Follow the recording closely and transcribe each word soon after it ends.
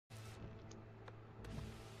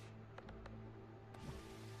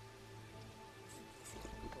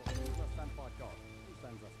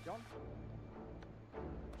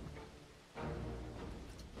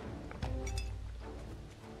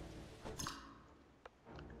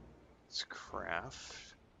Let's craft.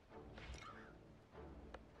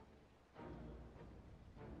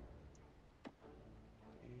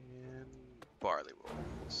 And barley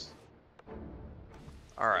rolls.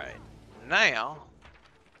 Alright, now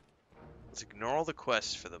let's ignore all the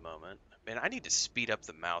quests for the moment. Man, I need to speed up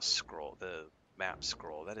the mouse scroll, the map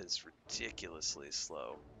scroll. That is ridiculously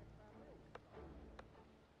slow.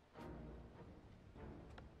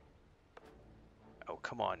 Oh,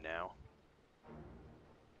 come on now.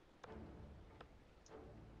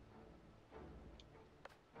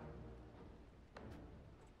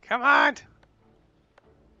 Come on!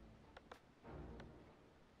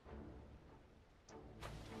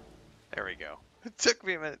 There we go. It took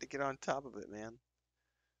me a minute to get on top of it, man.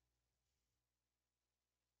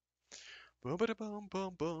 Boom ba da bum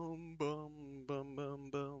bum bum bum bum bum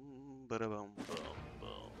bum ba da bum bum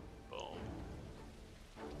bum bum.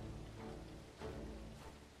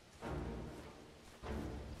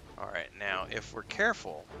 Alright, now if we're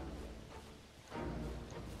careful.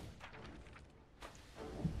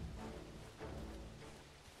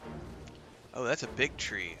 Oh, that's a big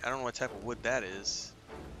tree. I don't know what type of wood that is.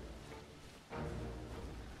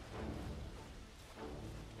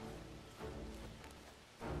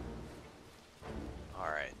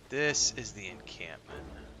 Alright, this is the encampment.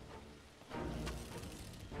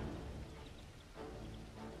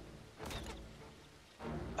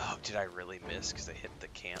 Oh, did I really miss because I hit the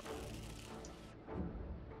camp?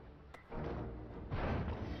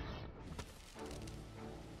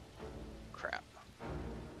 Crap.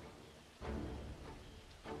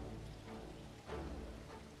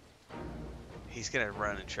 He's gonna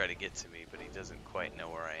run and try to get to me, but he doesn't quite know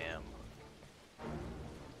where I am.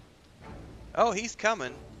 Oh, he's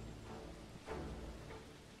coming.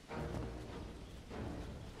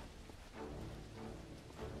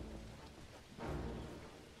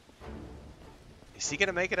 Is he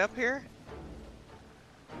gonna make it up here?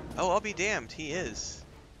 Oh, I'll be damned, he is.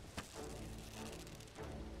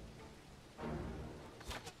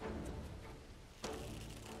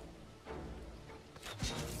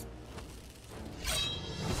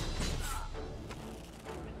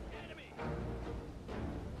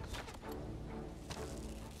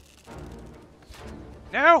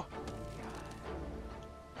 No!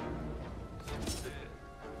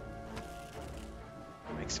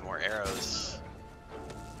 Make some more arrows.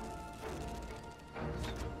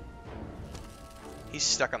 He's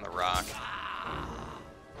stuck on the rock.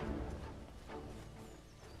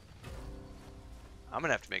 I'm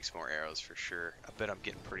gonna have to make some more arrows for sure. I bet I'm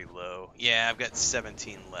getting pretty low. Yeah, I've got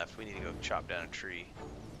 17 left. We need to go chop down a tree.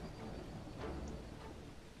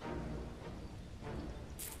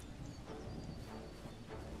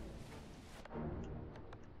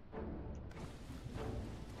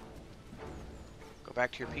 Go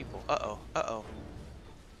back to your people. Uh-oh, uh-oh.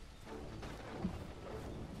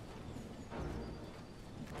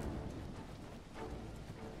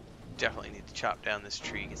 Definitely need to chop down this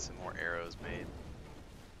tree, get some more arrows made.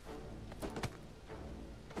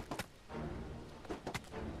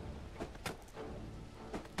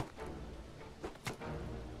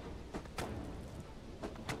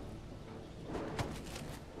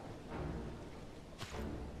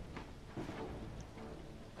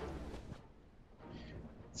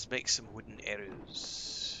 Let's make some wooden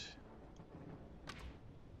arrows.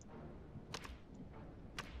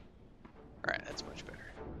 Alright, that's much better.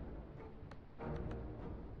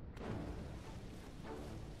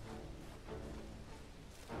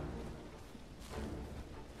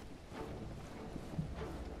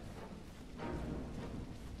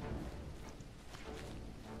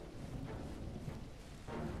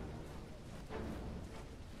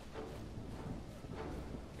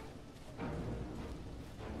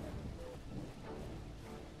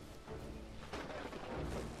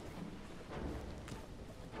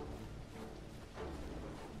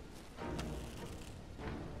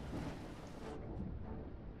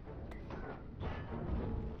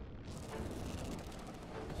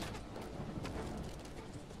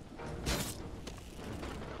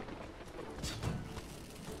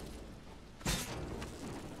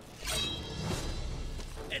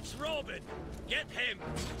 It's Robin! Get him!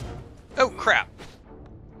 Oh, crap!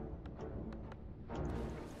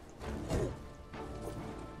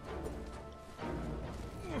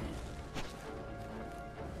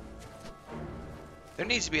 There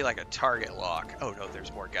needs to be like a target lock. Oh no,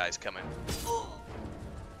 there's more guys coming.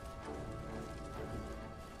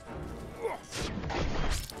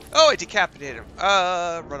 Oh, I decapitated him.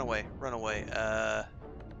 Run away, run away.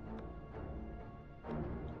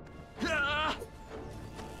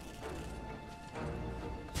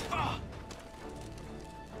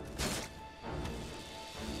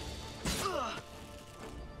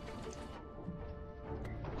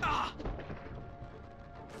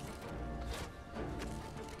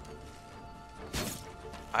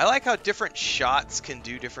 I like how different shots can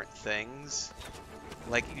do different things.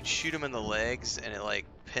 Like, you can shoot them in the legs, and it, like,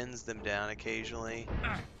 pins them down occasionally.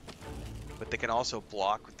 But they can also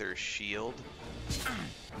block with their shield.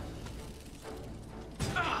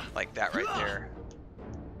 Like that right there.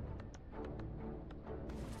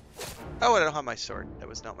 Oh, I don't have my sword. That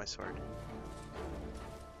was not my sword.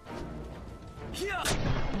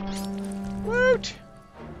 Woot!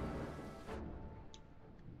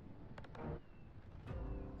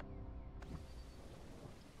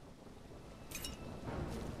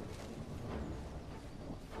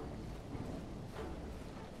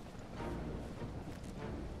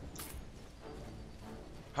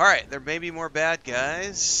 Alright, there may be more bad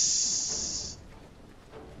guys.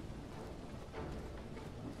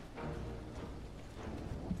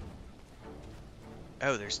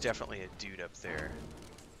 Oh, there's definitely a dude up there.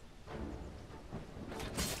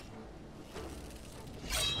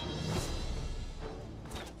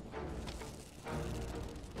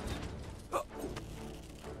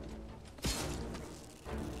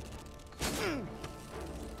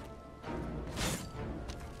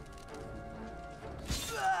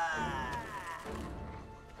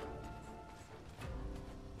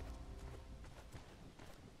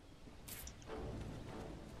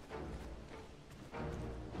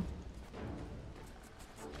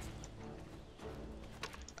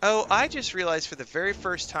 Oh, I just realized for the very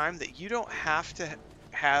first time that you don't have to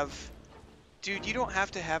have... Dude, you don't have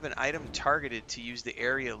to have an item targeted to use the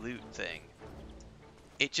area loot thing.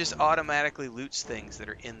 It just automatically loots things that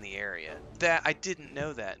are in the area. That I didn't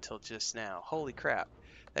know that until just now. Holy crap.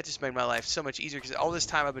 That just made my life so much easier because all this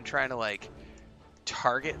time I've been trying to like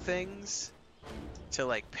target things to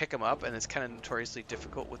like pick them up, and it's kind of notoriously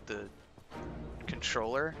difficult with the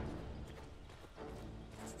controller.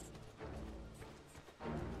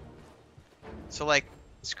 So like,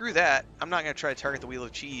 screw that. I'm not going to try to target the wheel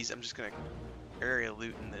of cheese. I'm just going to area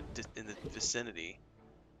loot in the vicinity.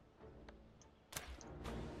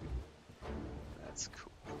 That's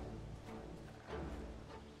cool.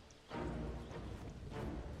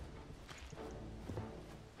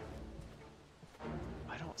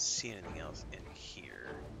 I don't see anything else in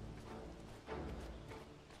here.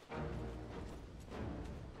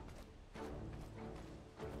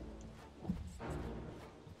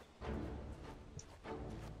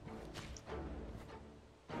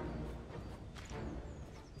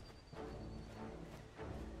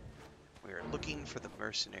 We are looking for the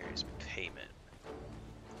mercenaries' payment.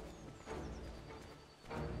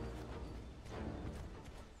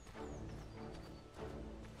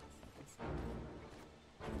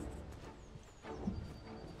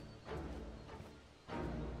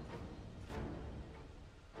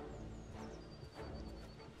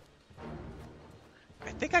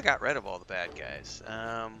 I think I got rid of all the bad guys.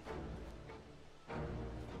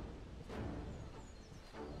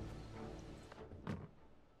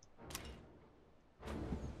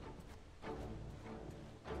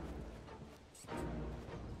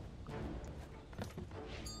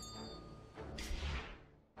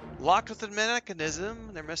 Locked with a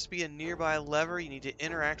mechanism, there must be a nearby lever. You need to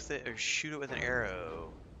interact with it or shoot it with an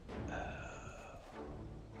arrow.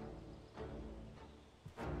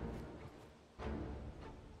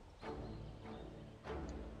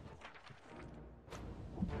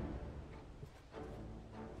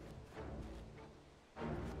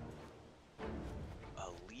 A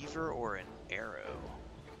lever or an arrow?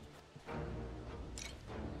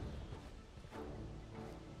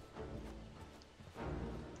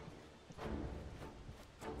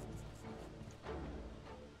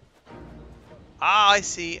 Ah, I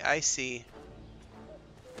see, I see.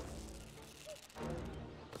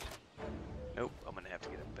 Nope, I'm gonna have to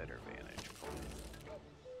get a better vantage point.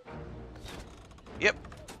 Yep.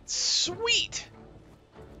 Sweet!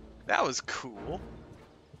 That was cool.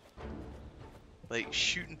 Like,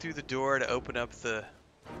 shooting through the door to open up the...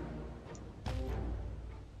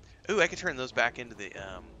 Ooh, I could turn those back into the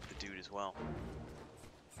dude as well.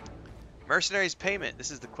 Mercenaries payment.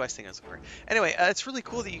 This is the quest thing I was looking for. Anyway, it's really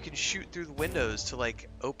cool that you can shoot through the windows to like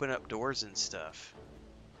open up doors and stuff.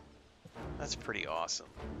 That's pretty awesome.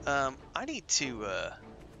 I need to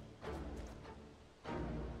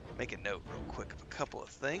make a note real quick of a couple of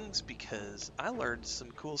things because I learned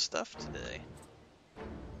some cool stuff today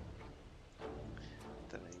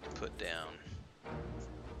that I need to put down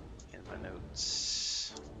in my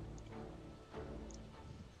notes.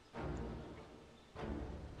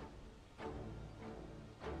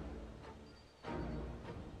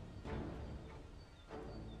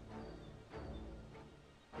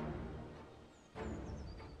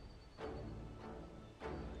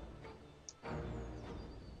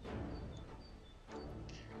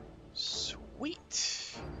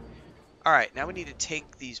 All right, now we need to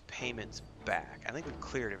take these payments back. I think we've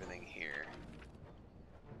cleared everything here.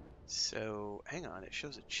 So, hang on, it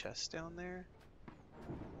shows a chest down there.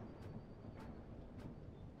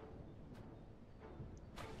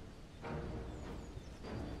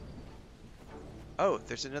 Oh,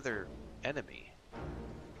 there's another enemy.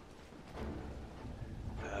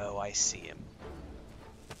 Oh, I see him.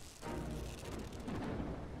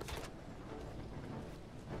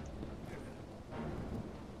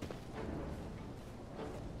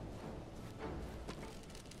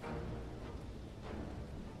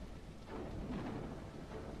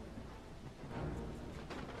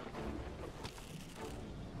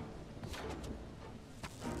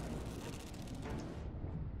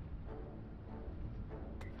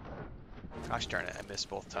 Gosh darn it, I missed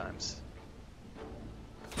both times.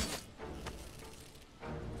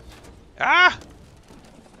 Ah!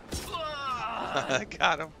 I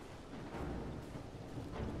got him.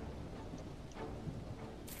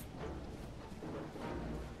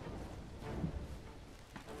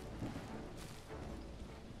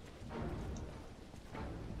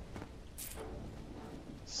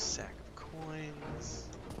 Sack of coins.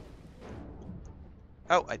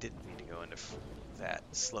 Oh, I didn't mean to go into that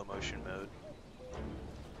slow motion mode.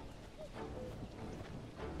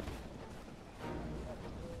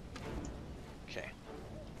 Okay.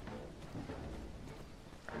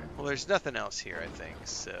 Alright, well, there's nothing else here, I think,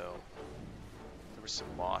 so there was some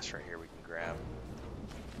moss right here we can grab.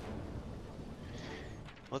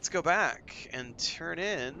 Let's go back and turn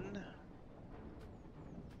in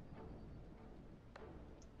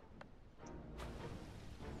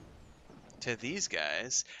to these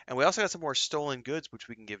guys. And we also got some more stolen goods, which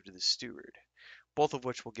we can give to the steward. Both of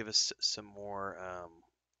which will give us some more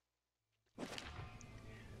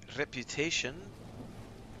reputation.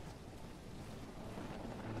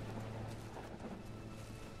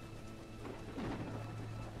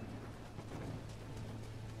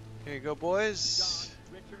 Here you go, boys.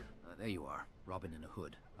 There you are, Robin in a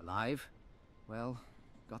hood. Alive? Well,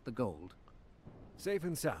 got the gold. Safe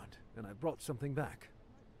and sound, and I brought something back.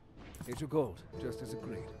 Here's your gold, just as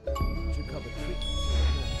agreed. It should cover treatment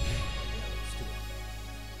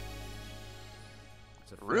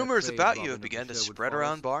Rumors about you have begun to spread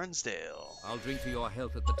around Barnsdale. I'll drink to your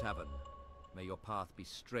health at the tavern. May your path be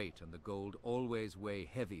straight and the gold always weigh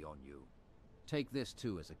heavy on you. Take this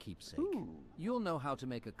too as a keepsake. Ooh. You'll know how to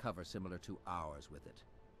make a cover similar to ours with it.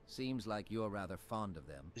 Seems like you're rather fond of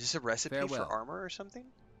them. Is this a recipe Farewell. for armor or something?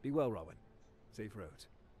 Be well, Rowan. Safe roads.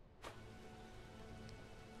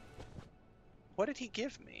 What did he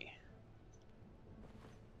give me?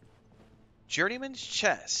 Journeyman's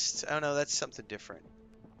chest. Oh no, that's something different.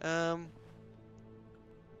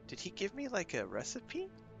 Did he give me like a recipe?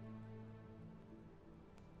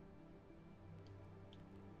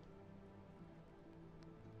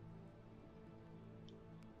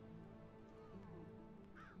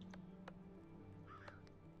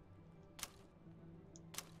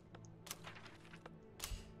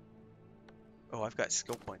 Oh, I've got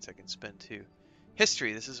skill points I can spend too.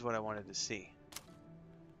 History, this is what I wanted to see.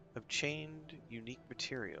 Obtained unique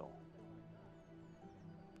material.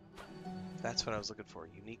 That's what I was looking for.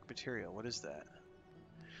 Unique material. What is that?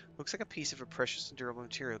 Looks like a piece of a precious and durable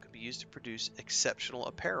material can be used to produce exceptional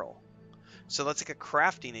apparel. So that's like a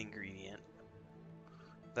crafting ingredient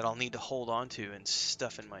that I'll need to hold on to and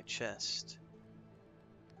stuff in my chest.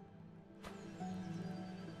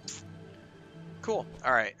 Cool.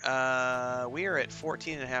 All right. We are at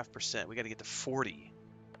 14.5%. We got to get to 40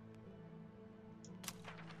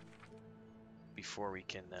 before we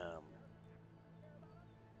can.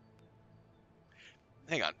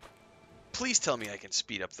 Hang on. Please tell me I can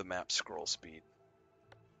speed up the map scroll speed.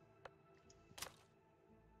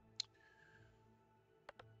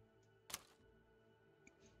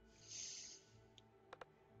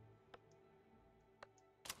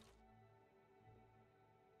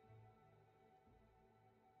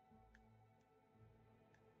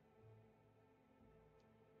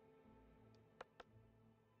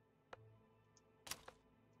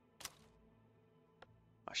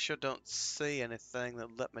 I sure don't see anything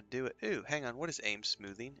that let me do it. Ooh, hang on. What is aim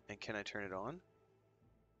smoothing? And can I turn it on?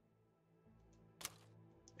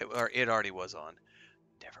 It already was on.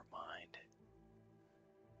 Never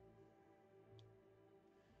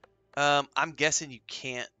mind. I'm guessing you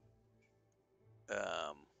can't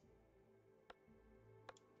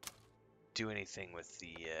do anything with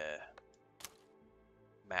the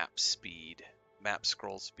map speed, map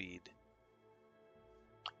scroll speed.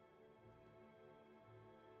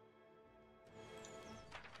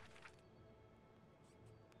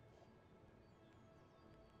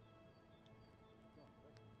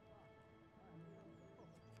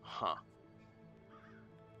 Huh.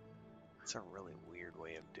 It's a really weird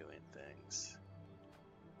way of doing things.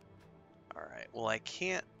 Alright, well I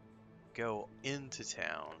can't go into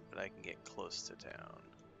town, but I can get close to town.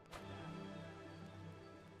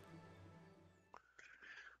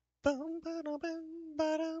 Bum, ba-dum, bum,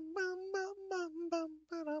 ba-dum, bum, bum, bum, bum,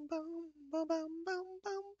 ba-dum, bum, bum, bum, bum,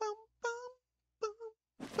 bum, bum, bum,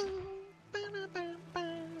 bum, ba-dum, bum,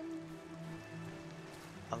 bum.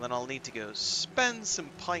 And then I'll need to go spend some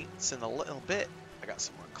pints in a little bit. I got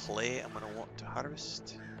some more clay I'm going to want to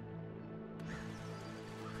harvest.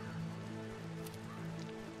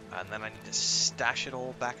 And then I need to stash it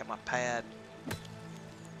all back at my pad.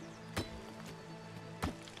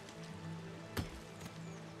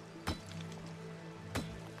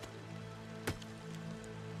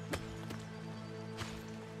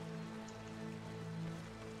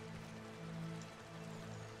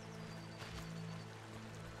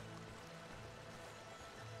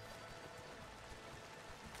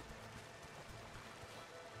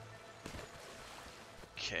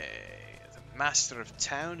 Okay, the master of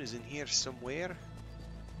town is in here somewhere.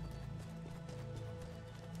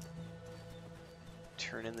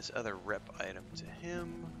 Turn in this other rep item to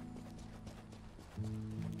him.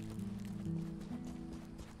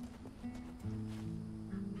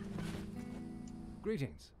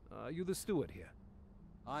 Greetings. Are you the steward here?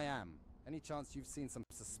 I am. Any chance you've seen some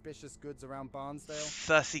suspicious goods around Barnsdale?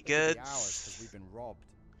 Sussy They could be goods. ours, 'cause we've been robbed.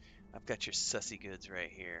 I've got your sussy goods right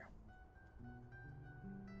here.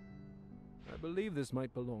 I believe this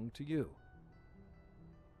might belong to you.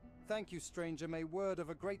 Thank you, stranger. May word of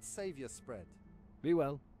a great savior spread. Be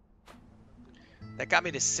well. That got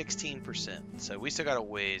me to 16%, so we still got a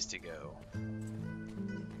ways to go.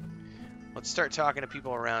 Let's start talking to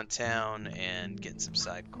people around town and getting some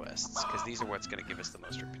side quests, because these are what's going to give us the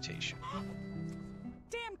most reputation.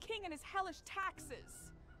 Damn king and his hellish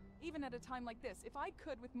taxes! Even at a time like this, if I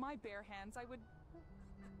could with my bare hands, I would...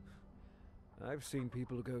 I've seen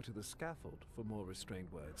people go to the scaffold for more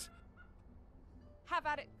restrained words. Have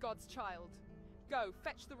at it, God's child. Go,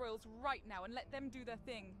 fetch the royals right now and let them do their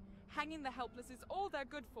thing. Hanging the helpless is all they're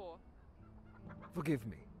good for. Forgive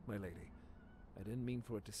me, my lady. I didn't mean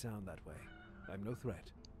for it to sound that way. I'm no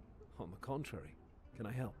threat. On the contrary, can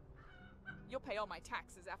I help? You'll pay all my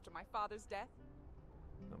taxes after my father's death.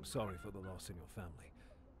 I'm sorry for the loss in your family.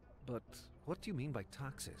 But what do you mean by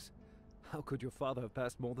taxes? How could your father have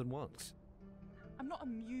passed more than once? I'm not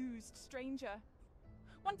amused, stranger.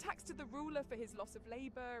 One tax to the ruler for his loss of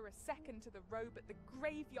labor, a second to the robe at the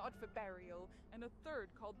graveyard for burial, and a third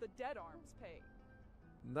called the dead arms pay.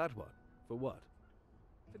 That one? For what?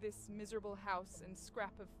 For this miserable house and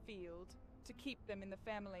scrap of field, to keep them in the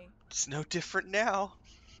family. It's no different now.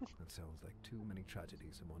 That sounds like too many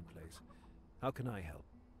tragedies in one place. How can I help?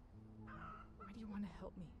 Why do you want to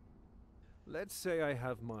help me? Let's say I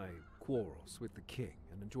have my quarrels with the king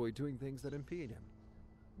and enjoy doing things that impede him.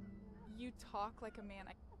 You talk like a man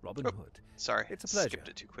Robin Oh. Hood. Sorry, It's a pleasure. skipped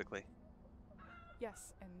it too quickly.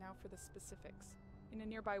 Yes, and now for the specifics. In a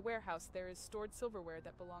nearby warehouse there is stored silverware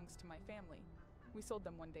that belongs to my family. We sold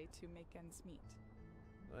them one day to make ends meet.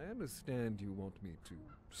 I understand you want me to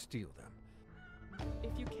steal them.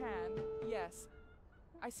 If you can, yes.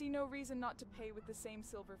 I see no reason not to pay with the same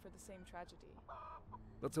silver for the same tragedy.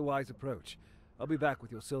 That's a wise approach. I'll be back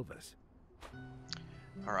with your silvers.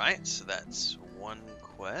 Alright, so that's one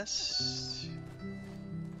quest.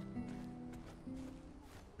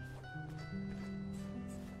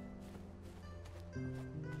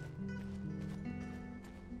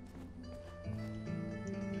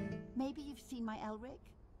 Maybe you've seen my Elric?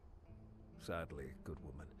 Sadly, good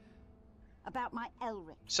woman. About my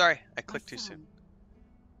Elric. Sorry, I my clicked too son. soon.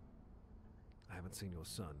 I haven't seen your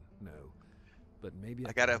son, no. But maybe I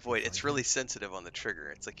can gotta help you avoid. find It's him. really sensitive on the trigger.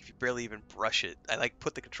 It's like if you barely even brush it. I like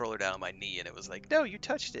put the controller down on my knee and it was like, no, you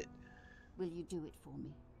touched it. Will you do it for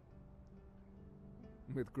me?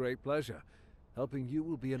 With great pleasure. Helping you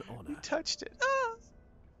will be an honor. You touched it. Ah!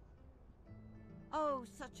 Oh,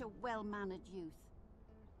 such a well-mannered youth.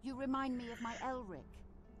 You remind me of my Elric.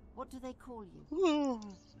 What do they call you?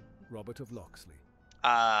 Robert of Locksley.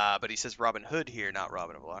 But he says Robin Hood here, not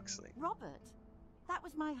Robin of Locksley. Robert? That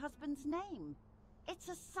was my husband's name. It's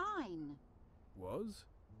a sign. Was?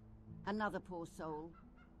 Another poor soul.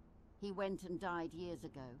 He went and died years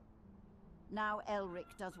ago. Now Elric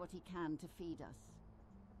does what he can to feed us.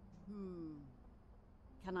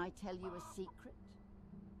 Can I tell you a secret?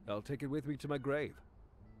 I'll take it with me to my grave.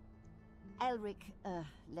 Elric,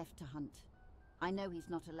 left to hunt. I know he's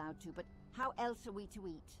not allowed to, but how else are we to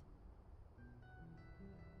eat?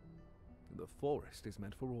 The forest is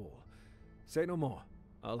meant for all. Say no more.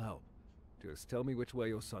 I'll help. Just tell me which way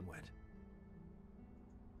your son went.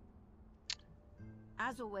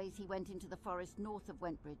 As always, he went into the forest north of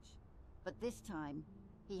Wentbridge. But this time,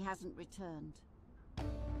 he hasn't returned.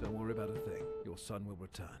 Don't worry about a thing. Your son will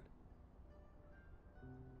return.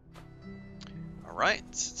 Alright,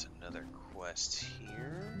 it's another quest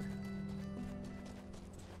here.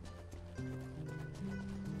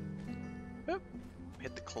 Oop.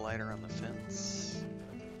 Hit the collider on the fence.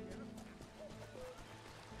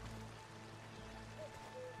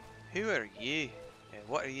 Who are you? And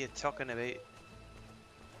what are you talking about?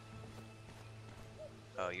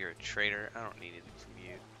 Oh, you're a traitor. I don't need anything from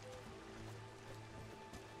you.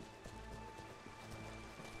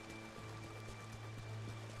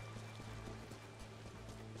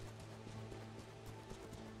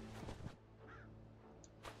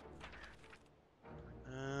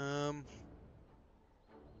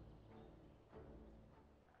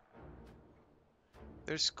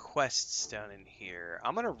 There's quests down in here.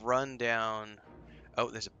 I'm gonna run down. Oh,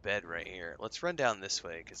 there's a bed right here. Let's run down this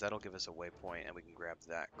way, because that'll give us a waypoint, and we can grab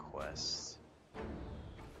that quest.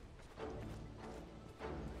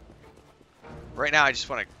 Right now, I just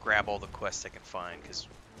want to grab all the quests I can find, because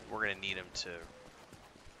we're going to need them to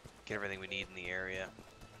get everything we need in the area.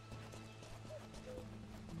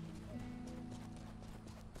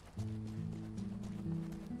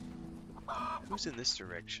 Who's in this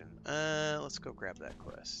direction? Let's go grab that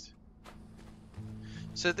quest.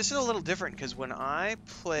 So this is a little different because when I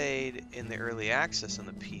played in the early access on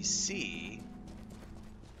the PC,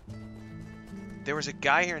 there was a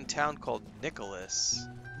guy here in town called Nicholas,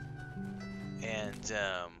 and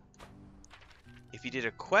if you did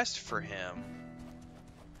a quest for him,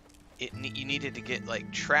 you needed to get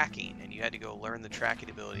like tracking, and you had to go learn the tracking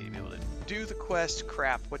ability to be able to do the quest.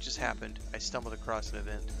 Crap, what just happened? I stumbled across an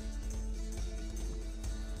event.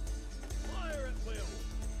 Fire at will.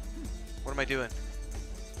 What am I doing?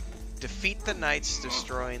 Defeat the knights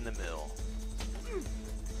destroying the mill.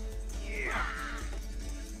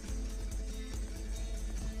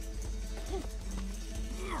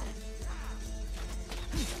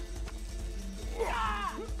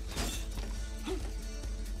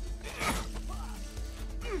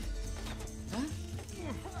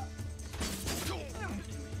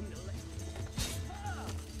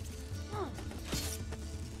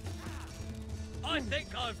 I think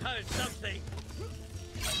I've heard something.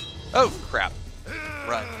 Oh, crap.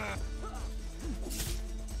 Run.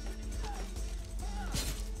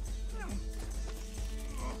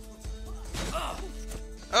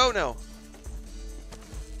 Oh, no.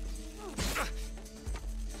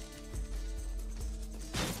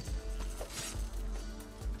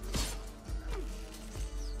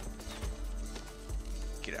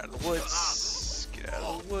 Get out of the woods. Get out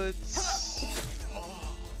of the woods.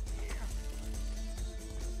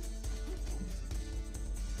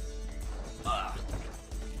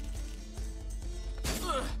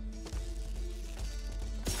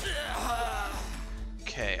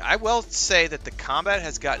 Okay, I will say that the combat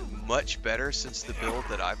has gotten much better since the build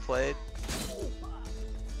that I played.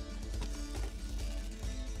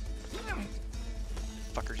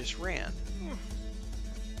 Fucker just ran.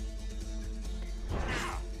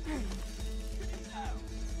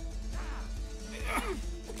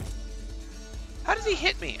 How did he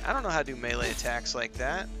hit me? I don't know how to do melee attacks like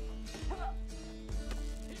that.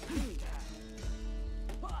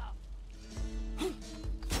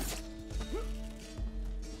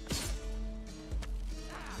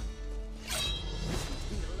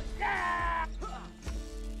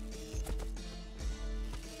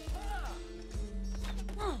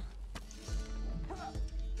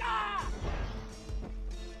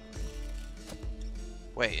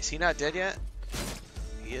 Wait, is he not dead yet?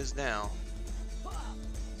 He is now.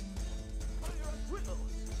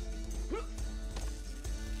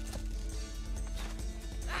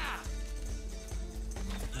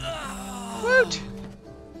 Woot!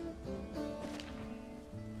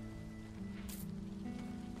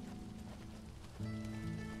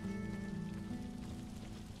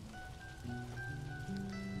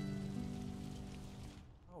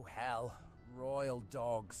 Oh hell, royal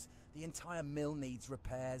dogs. The entire mill needs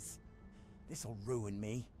repairs. This'll ruin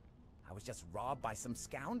me. I was just robbed by some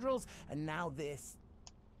scoundrels, and now this.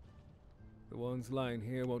 The ones lying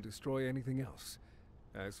here won't destroy anything else.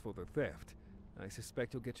 As for the theft, I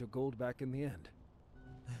suspect you'll get your gold back in the end.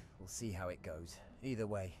 We'll see how it goes. Either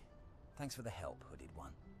way, thanks for the help, Hooded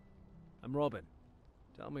One. I'm Robin.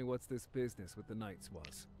 Tell me what's this business with the knights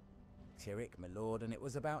was. Tyrrick, my lord, and it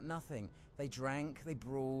was about nothing. They drank, they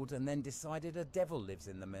brawled, and then decided a devil lives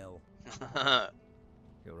in the mill.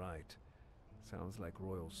 You're right. Sounds like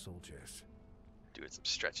royal soldiers. Doing some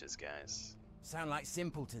stretches, guys. Sound like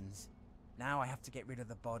simpletons. Now I have to get rid of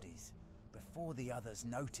the bodies before the others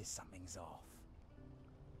notice something's off.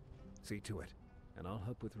 See to it, and I'll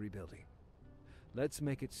help with rebuilding. Let's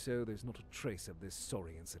make it so there's not a trace of this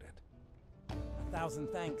sorry incident. 1,000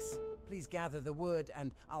 thanks. Please gather the wood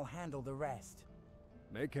and I'll handle the rest.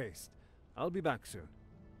 Make haste. I'll be back soon.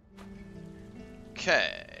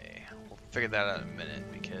 Okay, we'll figure that out in a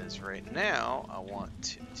minute, because right now I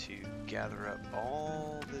want to gather up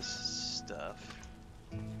all this stuff.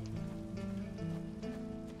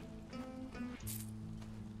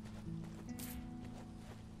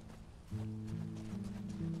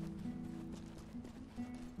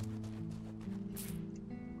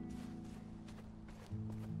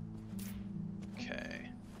 Okay,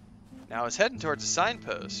 now I was heading towards a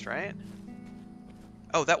signpost, right?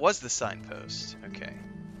 Oh, that was the signpost. Okay.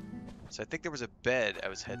 So I think there was a bed I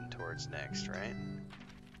was heading towards next, right?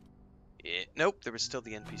 Nope, there was still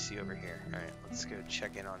the NPC over here. Alright, let's go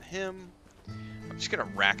check in on him. I'm just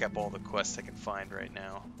gonna rack up all the quests I can find right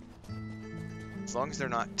now. As long as they're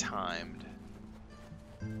not timed.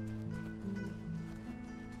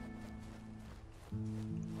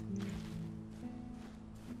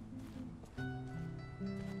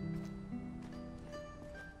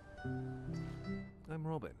 I'm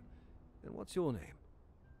Robin. And what's your name?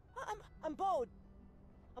 I'm Bode.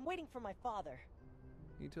 I'm waiting for my father.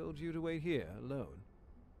 He told you to wait here, alone.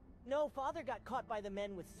 No, father got caught by the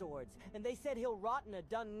men with swords, and they said he'll rot in a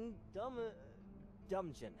dungeon.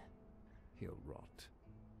 He'll rot.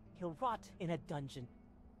 He'll rot in a dungeon.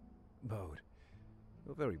 Bode,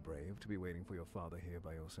 you're very brave to be waiting for your father here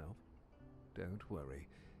by yourself. Don't worry.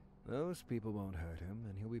 Those people won't hurt him,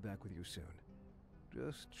 and he'll be back with you soon.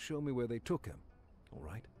 Just show me where they took him, all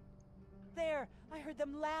right? There! I heard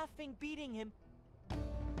them laughing, beating him.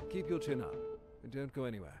 Keep your chin up, and don't go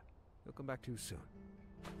anywhere. He'll come back to you soon.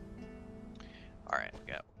 Alright,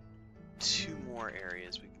 we got 2 more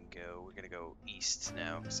areas we can go. We're gonna go east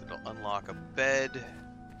now, because it'll unlock a bed.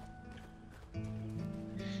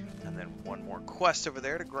 And then 1 more quest over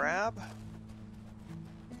there to grab.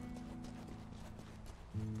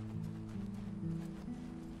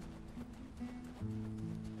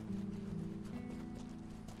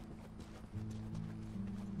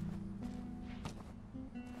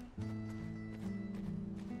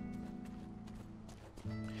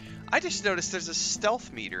 I just noticed there's a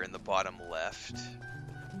stealth meter in the bottom left.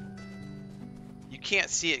 You can't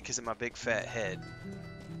see it because of my big fat head.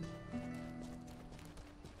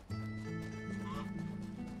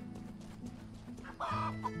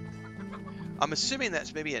 I'm assuming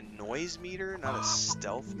that's maybe a noise meter, not a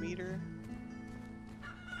stealth meter.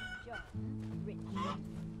 John, Richard,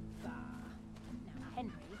 Bar. Now,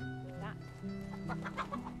 Henry, that.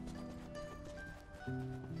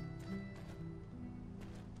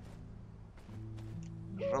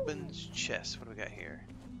 Robin's chest. What do we got here?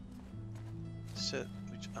 So,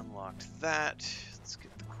 which unlocked that. Let's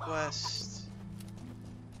get the quest.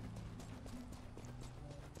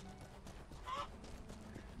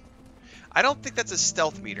 I don't think that's a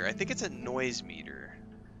stealth meter. I think it's a noise meter.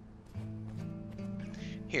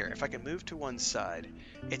 Here, if I can move to one side.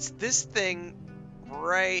 It's this thing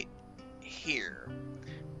right here.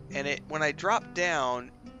 And when I drop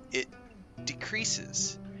down, it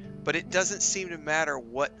decreases. But it doesn't seem to matter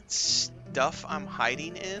what stuff I'm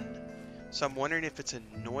hiding in. So I'm wondering if it's a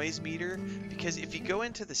noise meter. Because if you go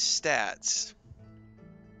into the stats...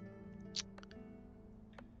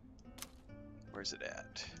 Where's it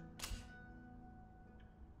at?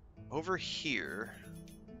 Over here...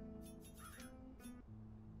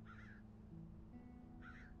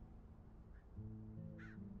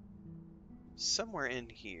 Somewhere in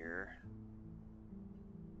here...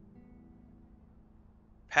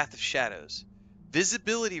 Path of Shadows.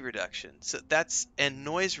 Visibility reduction. So that's and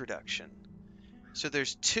noise reduction. So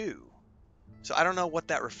there's 2. So I don't know what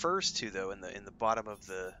that refers to though in the bottom of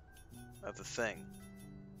the thing.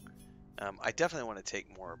 I definitely want to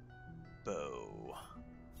take more bow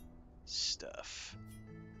stuff.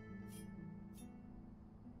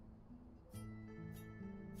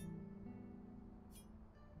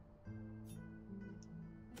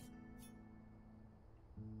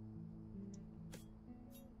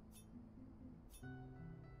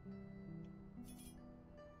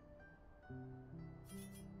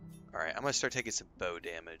 Alright, I'm going to start taking some bow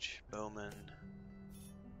damage. Bowman.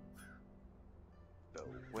 Bow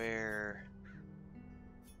wear.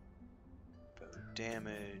 Bow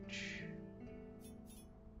damage.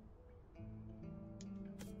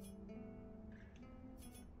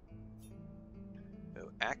 Bow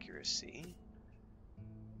accuracy.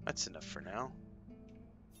 That's enough for now.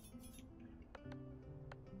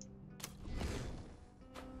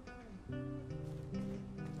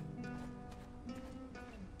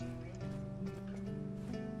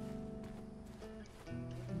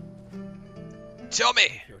 Tell me!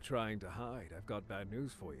 If you're trying to hide, I've got bad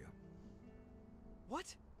news for you.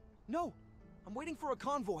 What? No! I'm waiting for a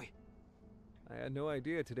convoy. I had no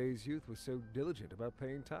idea today's youth was so diligent about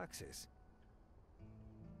paying taxes.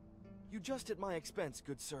 You jest at my expense,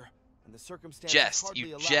 good sir, and the circumstances Jest. hardly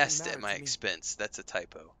You allow jest matter at my to me. expense. That's a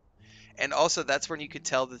typo. And also, that's when you could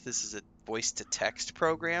tell that this is a voice-to-text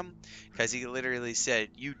program, because he literally said,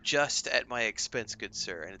 "You just at my expense, good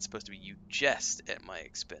sir," and it's supposed to be, "You jest at my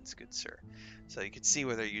expense, good sir." So you can see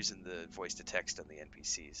where they're using the voice-to-text on the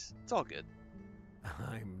NPCs. It's all good.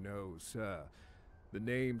 I'm no sir. The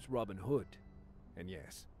name's Robin Hood. And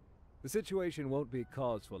yes, the situation won't be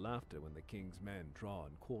cause for laughter when the king's men draw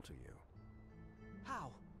and quarter you.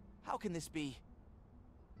 How? How can this be?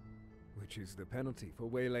 Which is the penalty for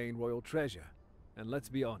waylaying royal treasure. And let's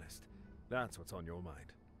be honest, that's what's on your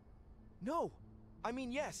mind. No! I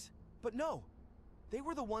mean, yes, but no. They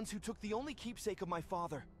were the ones who took the only keepsake of my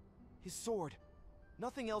father. His sword.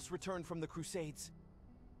 Nothing else returned from the Crusades.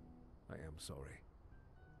 I am sorry.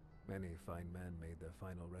 Many fine men made their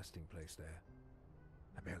final resting place there.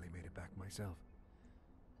 I barely made it back myself.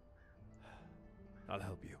 I'll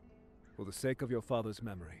help you, for the sake of your father's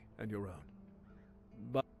memory and your own.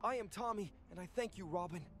 But I am Tommy, and I thank you,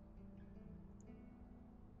 Robin.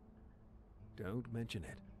 don't mention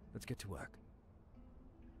it. Let's get to work.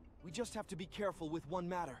 We just have to be careful with one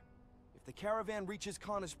matter. If the caravan reaches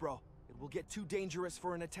Conisbro, it will get too dangerous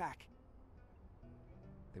for an attack.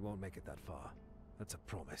 They won't make it that far. That's a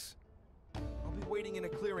promise. I'll be waiting in a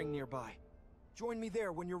clearing nearby. Join me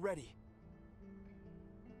there when you're ready.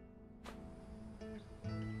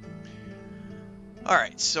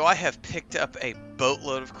 Alright, so I have picked up a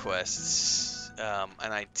boatload of quests,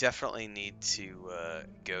 and I definitely need to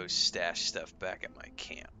go stash stuff back at my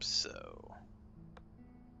camp, so...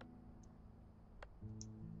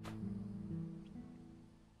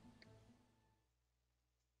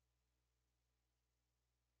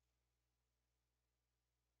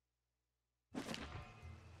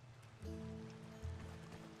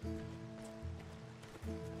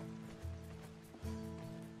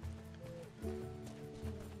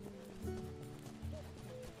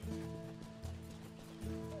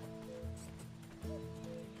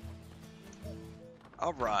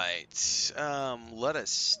 Alright, let us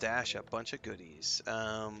stash a bunch of goodies.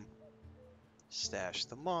 Stash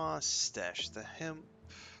the moss, stash the hemp,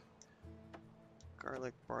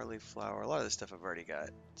 garlic, barley, flour. A lot of this stuff I've already got,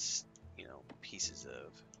 you know, pieces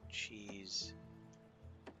of. Cheese.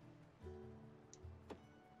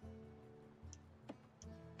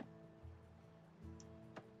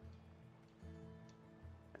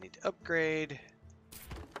 I need to upgrade.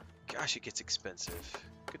 Gosh, it gets expensive.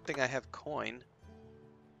 Good thing I have coin.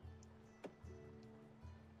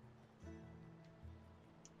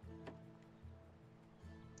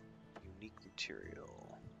 Unique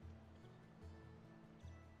material.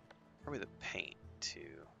 Probably the paint, too.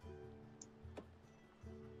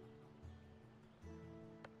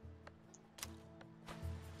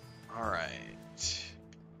 Alright.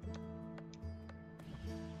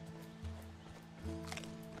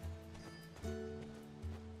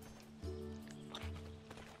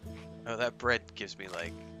 Oh, that bread gives me,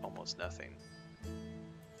 like, almost nothing.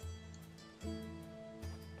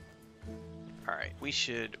 Alright, we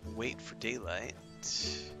should wait for daylight.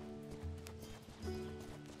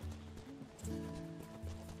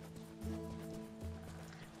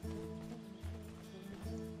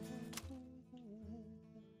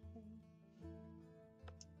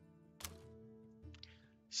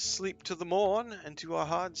 Sleep to the morn and do a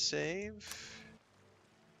hard save.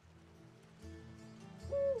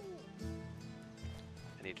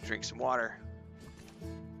 I need to drink some water.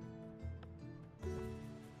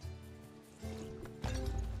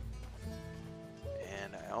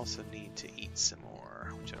 And I also need to eat some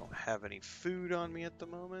more, which I don't have any food on me at the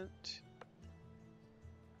moment.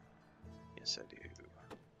 Yes, I do.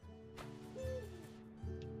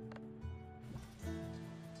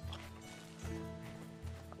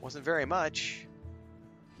 Wasn't very much.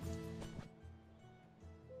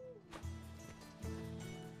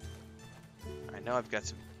 I know I've got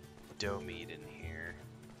some dough meat in here.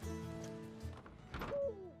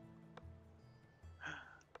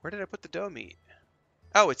 Where did I put the dough meat?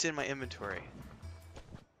 Oh, it's in my inventory.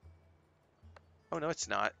 Oh, no, it's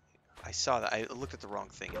not. I saw that. I looked at the wrong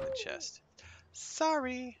thing in the chest.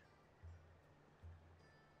 Sorry.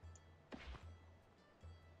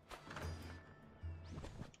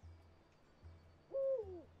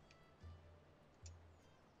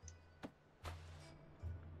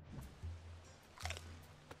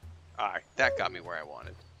 Alright, that got me where I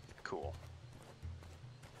wanted. Cool.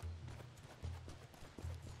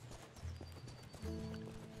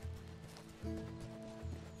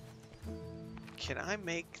 Can I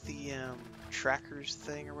make the trackers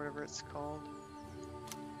thing or whatever it's called?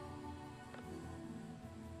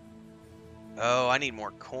 Oh, I need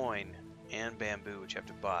more coin and bamboo, which I have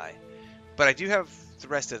to buy. But I do have the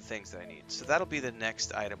rest of the things that I need. So that'll be the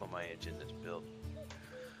next item on my agenda to build.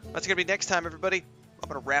 That's going to be next time, everybody. I'm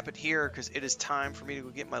going to wrap it here because it is time for me to go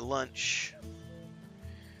get my lunch.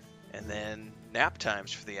 And then nap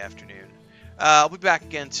times for the afternoon. I'll be back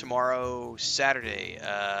again tomorrow, Saturday,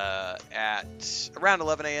 at around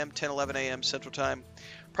 11 a.m., 10, 11 a.m. Central Time.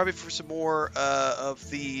 Probably for some more of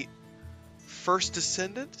the First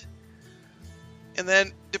Descendant. And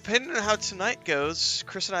then, depending on how tonight goes,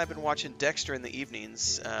 Chris and I have been watching Dexter in the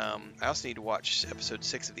evenings. I also need to watch episode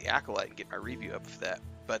 6 of The Acolyte and get my review up for that.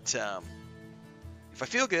 But if I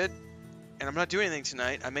feel good, and I'm not doing anything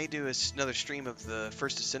tonight, I may do another stream of the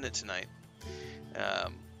First Descendant tonight.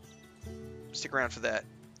 Stick around for that.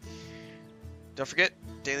 Don't forget,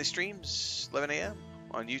 daily streams, 11 a.m.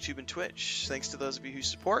 on YouTube and Twitch. Thanks to those of you who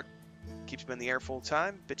support. Keeps me in the air full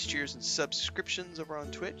time. Bits, cheers, and subscriptions over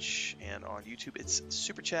on Twitch. And on YouTube, it's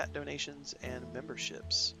Super Chat, donations, and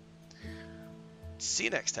memberships. See you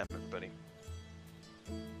next time, everybody.